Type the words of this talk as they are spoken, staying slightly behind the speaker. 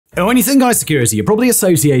And when you think high security, you're probably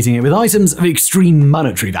associating it with items of extreme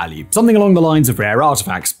monetary value, something along the lines of rare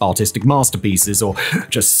artifacts, artistic masterpieces, or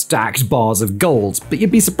just stacked bars of gold. But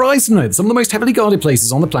you'd be surprised to know that some of the most heavily guarded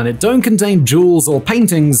places on the planet don't contain jewels or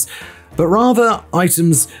paintings, but rather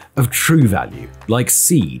items of true value, like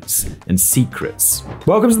seeds and secrets.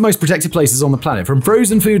 Welcome to the most protected places on the planet. From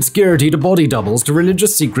frozen food security to body doubles to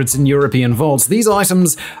religious secrets in European vaults, these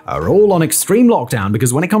items are all on extreme lockdown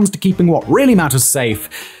because when it comes to keeping what really matters safe,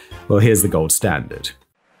 well, here's the gold standard.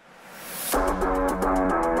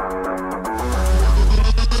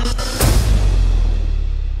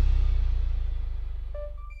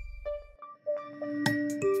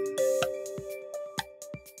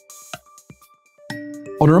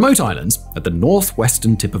 On a remote island, at the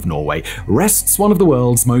northwestern tip of Norway, rests one of the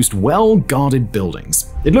world's most well-guarded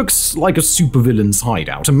buildings. It looks like a supervillain's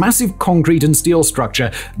hideout, a massive concrete and steel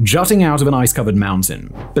structure jutting out of an ice-covered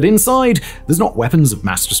mountain. But inside, there's not weapons of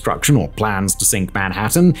mass destruction or plans to sink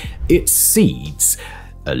Manhattan, it's seeds.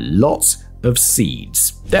 A lot of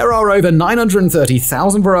seeds. There are over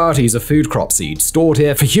 930,000 varieties of food crop seeds stored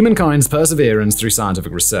here for humankind's perseverance through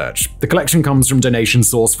scientific research. The collection comes from donations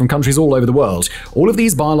sourced from countries all over the world. All of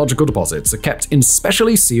these biological deposits are kept in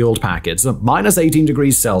specially sealed packets at -18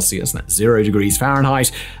 degrees Celsius, that's 0 degrees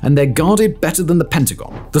Fahrenheit, and they're guarded better than the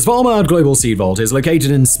Pentagon. The Svalbard Global Seed Vault is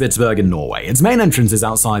located in Spitsbergen in Norway. Its main entrance is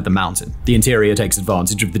outside the mountain. The interior takes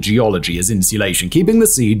advantage of the geology as insulation, keeping the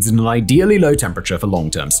seeds in an ideally low temperature for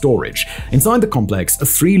long-term storage. Inside the complex are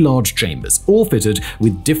 3 large chambers, all fitted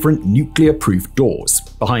with different nuclear-proof doors.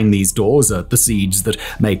 Behind these doors are the seeds that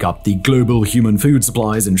make up the Global Human Food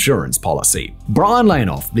Supplies Insurance Policy. Brian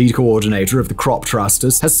Lainoff, lead coordinator of the Crop Trust,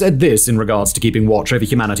 has said this in regards to keeping watch over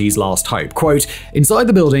humanity's last hope. Quote, "Inside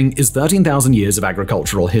the building is 13,000 years of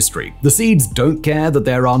agricultural history. The seeds don't care that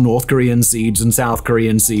there are North Korean seeds and South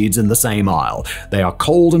Korean seeds in the same aisle. They are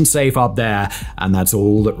cold and safe up there, and that's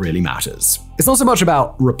all that really matters." It's not so much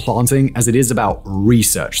about replanting as it is about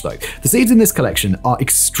research, though. The seeds in this collection are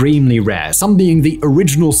extremely rare, some being the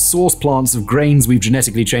original source plants of grains we've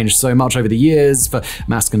genetically changed so much over the years for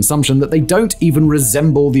mass consumption that they don't even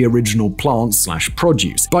resemble the original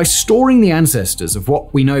plants/produce. By storing the ancestors of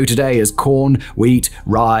what we know today as corn, wheat,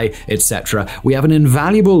 rye, etc., we have an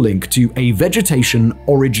invaluable link to a vegetation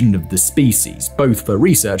origin of the species, both for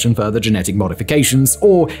research and further genetic modifications,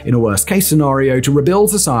 or, in a worst-case scenario, to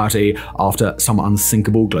rebuild society after some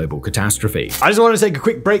unthinkable global catastrophe. I just want to take a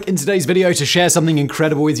quick break in today's video to share something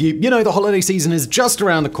incredible with you. You know, the holiday season is just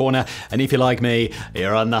around the corner, and if you're like me,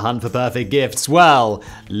 you're on the hunt for perfect gifts. Well,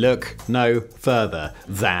 look no further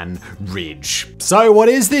than Ridge. So what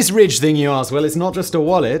is this Ridge thing, you ask? Well, it's not just a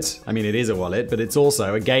wallet. I mean, it is a wallet, but it's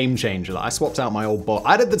also a game changer. I swapped out my old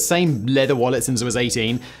I had the same leather wallet since I was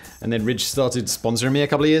 18. And then Ridge started sponsoring me a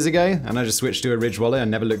couple of years ago, and I just switched to a Ridge wallet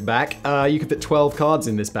and never looked back. You can fit 12 cards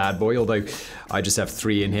in this bad boy, although I just have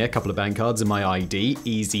 3 in here, a couple of bank cards and my ID.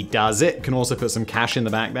 Easy does it. Can also put some cash in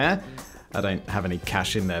the back there. I don't have any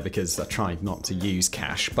cash in there because I try not to use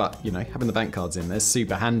cash, but, you know, having the bank cards in there is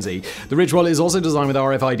super handy. The Ridge wallet is also designed with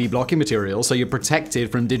RFID blocking material, so you're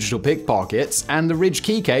protected from digital pickpockets, and the Ridge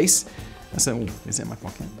key case, is it in my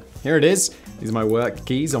pocket? Here it is. These are my work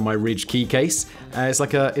keys on my Ridge key case. It's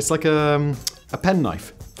like a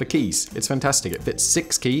penknife for keys. It's fantastic. It fits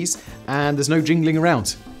 6 keys and there's no jingling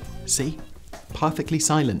around. See? Perfectly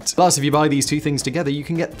silent. Plus, if you buy these 2 things together, you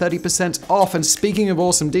can get 30% off. And speaking of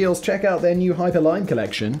awesome deals, check out their new Hyperline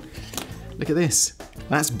collection. Look at this.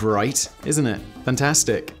 That's bright, isn't it?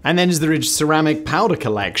 Fantastic. And then there's the Ridge Ceramic Powder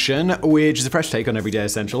Collection, which is a fresh take on everyday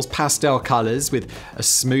essentials. Pastel colors with a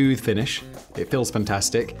smooth finish. It feels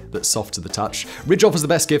fantastic, but soft to the touch. Ridge offers the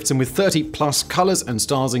best gifts, and with 30+ colors and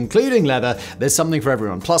styles, including leather, there's something for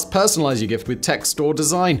everyone. Plus, personalize your gift with text or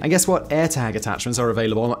design. And guess what? AirTag attachments are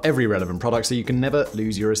available on every relevant product, so you can never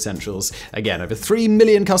lose your essentials. Again, over 3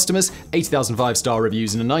 million customers, 80,000 5-star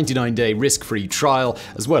reviews, and a 99-day risk-free trial,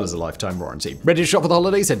 as well as a lifetime warranty. Ready to shop for the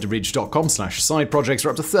holidays? Head to ridge.com/sideprojects for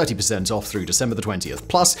up to 30% off through December the 20th.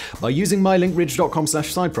 Plus, by using my link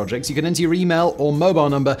ridge.com/sideprojects, you can enter your email or mobile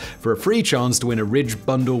number for a free chance to win a Ridge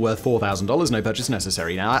bundle worth $4,000, no purchase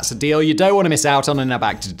necessary. Now that's a deal you don't want to miss out on, and now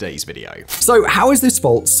back to today's video. So how is this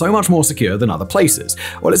vault so much more secure than other places?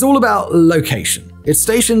 Well, it's all about location. It's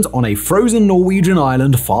stationed on a frozen Norwegian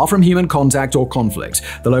island far from human contact or conflict.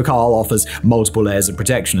 The locale offers multiple layers of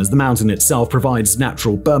protection as the mountain itself provides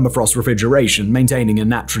natural permafrost refrigeration, maintaining a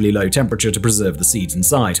naturally low temperature to preserve the seeds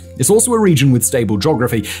inside. It's also a region with stable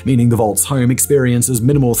geography, meaning the vault's home experiences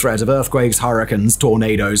minimal threat of earthquakes, hurricanes,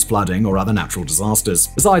 tornadoes, flooding, or other natural disasters.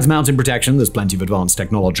 Besides mountain protection, there's plenty of advanced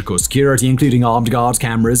technological security, including armed guard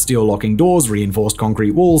cameras, steel locking doors, reinforced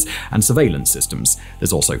concrete walls, and surveillance systems.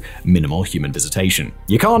 There's also minimal human visitation.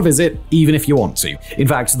 You can't visit, even if you want to. In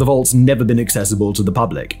fact, the vault's never been accessible to the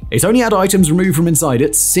public. It's only had items removed from inside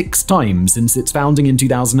it 6 times since its founding in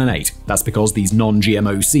 2008. That's because these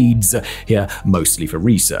non-GMO seeds are here mostly for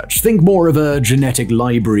research. Think more of a genetic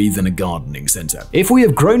library than a gardening center. If we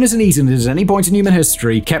have grown it and eaten it at any point in human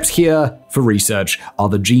history, kept here for research are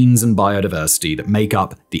the genes and biodiversity that make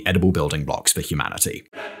up the edible building blocks for humanity.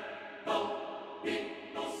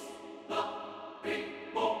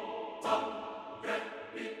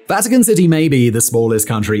 Vatican City may be the smallest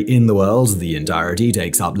country in the world, the entirety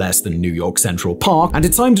takes up less than New York Central Park, and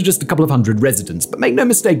it's home to just a couple of hundred residents. But make no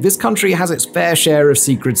mistake, this country has its fair share of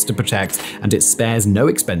secrets to protect, and it spares no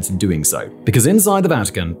expense in doing so. Because inside the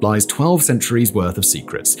Vatican lies 12 centuries worth of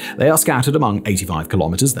secrets. They are scattered among 85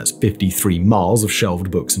 kilometers, that's 53 miles of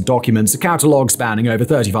shelved books and documents, a catalogue spanning over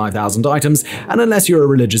 35,000 items, and unless you're a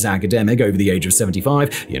religious academic over the age of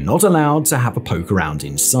 75, you're not allowed to have a poke around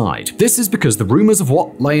inside. This is because the rumors of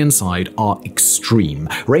what lay inside are extreme,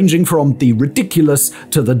 ranging from the ridiculous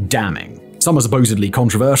to the damning. Some are supposedly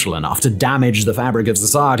controversial enough to damage the fabric of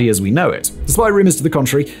society as we know it. Despite rumors to the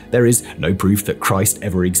contrary, there is no proof that Christ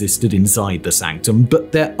ever existed inside the sanctum,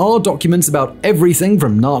 but there are documents about everything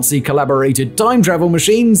from Nazi-collaborated time travel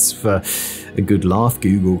machines, for a good laugh,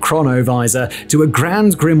 Google Chronovisor, to a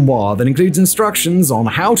grand grimoire that includes instructions on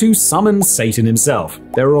how to summon Satan himself.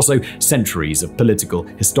 There are also centuries of political,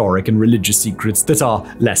 historic, and religious secrets that are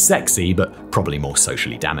less sexy, but probably more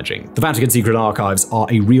socially damaging. The Vatican Secret Archives are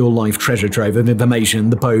a real-life treasure trove of information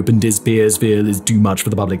the Pope and his peers feel is too much for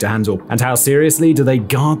the public to handle. And how seriously do they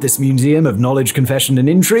guard this museum of knowledge, confession, and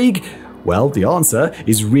intrigue? Well, the answer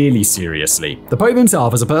is really seriously. The Pope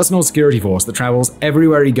himself has a personal security force that travels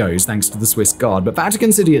everywhere he goes thanks to the Swiss Guard, but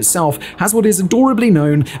Vatican City itself has what is adorably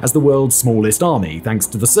known as the world's smallest army, thanks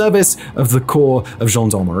to the service of the Corps of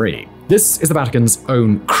Gendarmerie. This is the Vatican's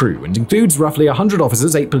own crew and includes roughly 100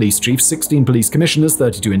 officers, 8 police chiefs, 16 police commissioners,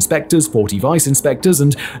 32 inspectors, 40 vice inspectors,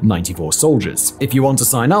 and 94 soldiers. If you want to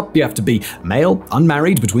sign up, you have to be male,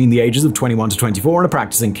 unmarried, between the ages of 21 to 24, and a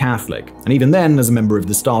practicing Catholic. And even then, as a member of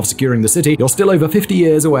the staff securing the city, you're still over 50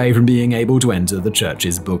 years away from being able to enter the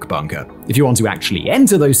church's book bunker. If you want to actually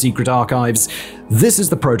enter those secret archives, this is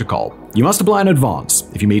the protocol. You must apply in advance.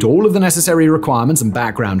 If you meet all of the necessary requirements and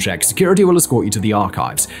background checks, security will escort you to the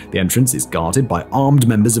archives. The entrance is guarded by armed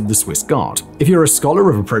members of the Swiss Guard. If you're a scholar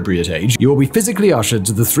of appropriate age, you will be physically ushered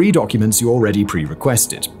to the 3 documents you already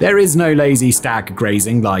pre-requested. There is no lazy stack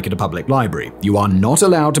grazing like at a public library. You are not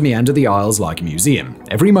allowed to meander the aisles like a museum.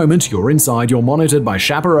 Every moment you're inside, you're monitored by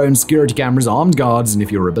chaperoned security cameras, armed guards, and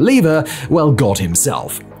if you're a believer, well, God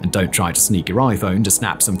himself. And don't try to sneak your iPhone to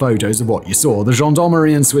snap some photos of what you saw. The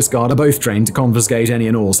Gendarmerie and Swiss Guard are both trained to confiscate any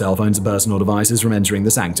and all cell phones and personal devices from entering the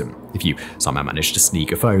sanctum. If you somehow manage to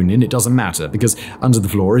sneak a phone in, it doesn't matter, because under the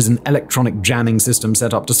floor is an electronic jamming system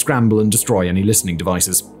set up to scramble and destroy any listening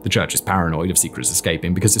devices. The church is paranoid of secrets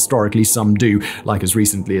escaping, because historically some do, like as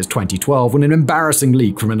recently as 2012, when an embarrassing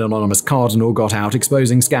leak from an anonymous cardinal got out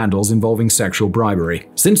exposing scandals involving sexual bribery.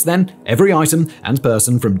 Since then, every item and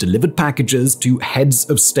person from delivered packages to heads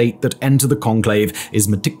of state that enter the conclave is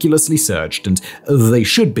meticulously searched, and they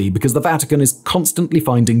should be, because the Vatican is constantly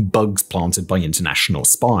finding bugs planted by international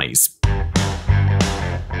spies.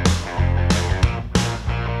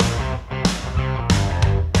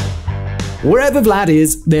 Wherever Vlad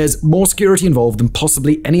is, there's more security involved than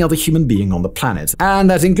possibly any other human being on the planet, and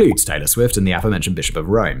that includes Taylor Swift and the aforementioned Bishop of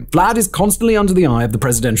Rome. Vlad is constantly under the eye of the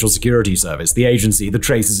Presidential Security Service, the agency that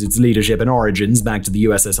traces its leadership and origins back to the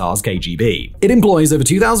USSR's KGB. It employs over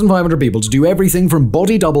 2,500 people to do everything from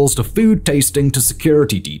body doubles to food tasting to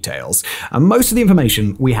security details. And most of the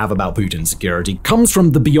information we have about Putin's security comes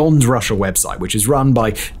from the Beyond Russia website, which is run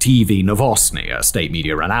by TV Novosty, a state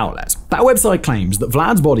media-run outlet. That website claims that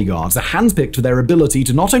Vlad's bodyguards are handed handpicked for their ability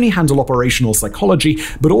to not only handle operational psychology,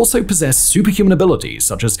 but also possess superhuman abilities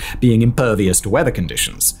such as being impervious to weather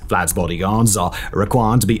conditions. Vlad's bodyguards are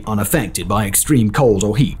required to be unaffected by extreme cold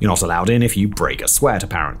or heat. You're not allowed in if you break a sweat,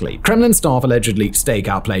 apparently. Kremlin staff allegedly stake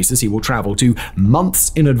out places he will travel to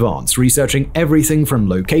months in advance, researching everything from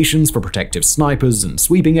locations for protective snipers and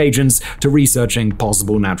sweeping agents to researching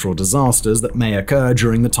possible natural disasters that may occur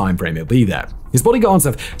during the time frame he'll be there. His bodyguards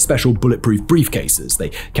have special bulletproof briefcases.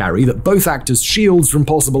 They carry that both act as shields from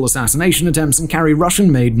possible assassination attempts and carry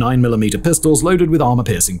Russian-made 9mm pistols loaded with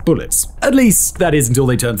armor-piercing bullets. At least, that is until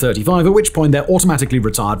they turn 35, at which point they're automatically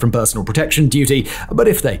retired from personal protection duty, but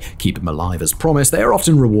if they keep him alive as promised, they are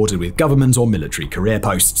often rewarded with government or military career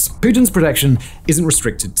posts. Putin's protection isn't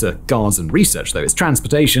restricted to guards and research, though. His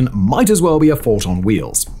transportation might as well be a fort on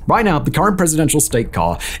wheels. Right now, the current presidential state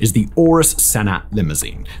car is the Aurus Senat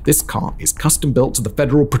limousine. This car is custom-built to the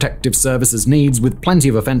Federal Protective Service's needs with plenty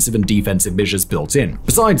of offensive and defensive measures built in.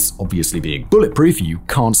 Besides obviously being bulletproof, you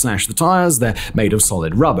can't slash the tires, they're made of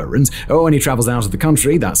solid rubber, and when he travels out of the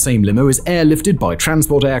country, that same limo is airlifted by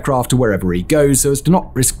transport aircraft to wherever he goes so as to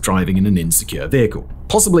not risk driving in an insecure vehicle.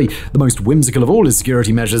 Possibly the most whimsical of all his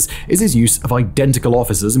security measures is his use of identical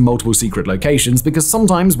offices in multiple secret locations, because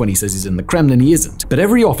sometimes when he says he's in the Kremlin, he isn't. But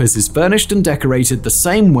every office is furnished and decorated the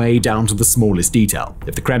same way down to the smallest detail.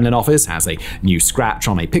 If the Kremlin office has a new scratch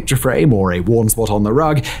on a picture frame or a worn spot on the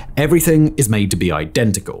rug, everything is made to be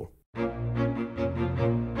identical.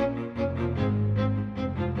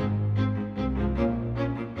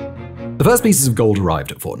 The first pieces of gold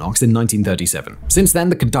arrived at Fort Knox in 1937. Since then,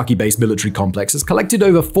 the Kentucky-based military complex has collected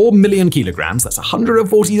over 4 million kilograms, that's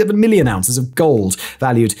 147 million ounces of gold,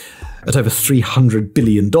 valued at over $300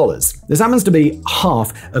 billion. This happens to be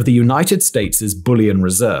half of the United States' bullion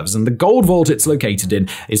reserves, and the gold vault it's located in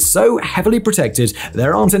is so heavily protected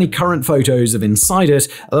there aren't any current photos of inside it,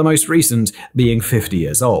 the most recent being 50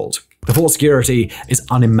 years old. The fort's security is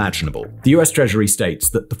unimaginable. The US Treasury states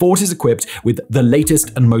that the fort is equipped with the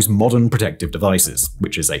latest and most modern protective devices,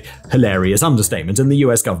 which is a hilarious understatement, and the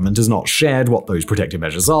US government has not shared what those protective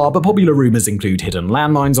measures are, but popular rumors include hidden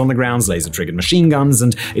landmines on the grounds, laser-triggered machine guns,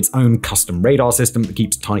 and its own custom radar system that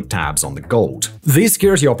keeps tight tabs on the gold. These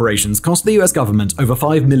security operations cost the US government over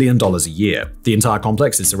 $5 million a year. The entire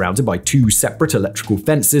complex is surrounded by 2 separate electrical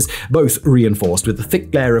fences, both reinforced with a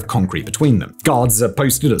thick layer of concrete between them. Guards are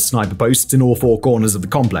posted at sniper posts in all 4 corners of the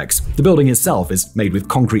complex. The building itself is made with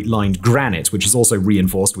concrete-lined granite, which is also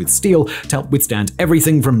reinforced with steel to help withstand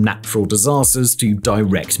everything from natural disasters to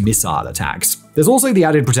direct missile attacks. There's also the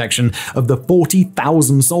added protection of the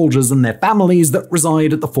 40,000 soldiers and their families that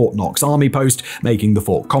reside at the Fort Knox Army Post, making the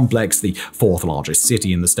fort complex the 4th largest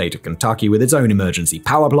city in the state of Kentucky, with its own emergency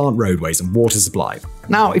power plant, roadways, and water supply.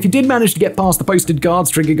 Now, if you did manage to get past the posted guards,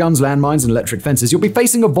 trigger guns, landmines, and electric fences, you'll be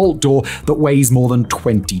facing a vault door that weighs more than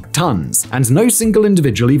 20 tons. And no single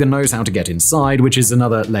individual even knows how to get inside, which is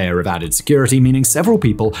another layer of added security, meaning several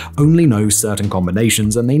people only know certain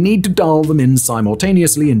combinations and they need to dial them in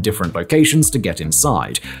simultaneously in different locations to get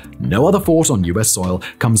inside. No other fort on US soil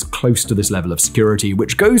comes close to this level of security,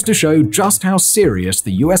 which goes to show just how serious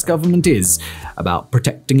the US government is about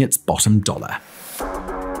protecting its bottom dollar.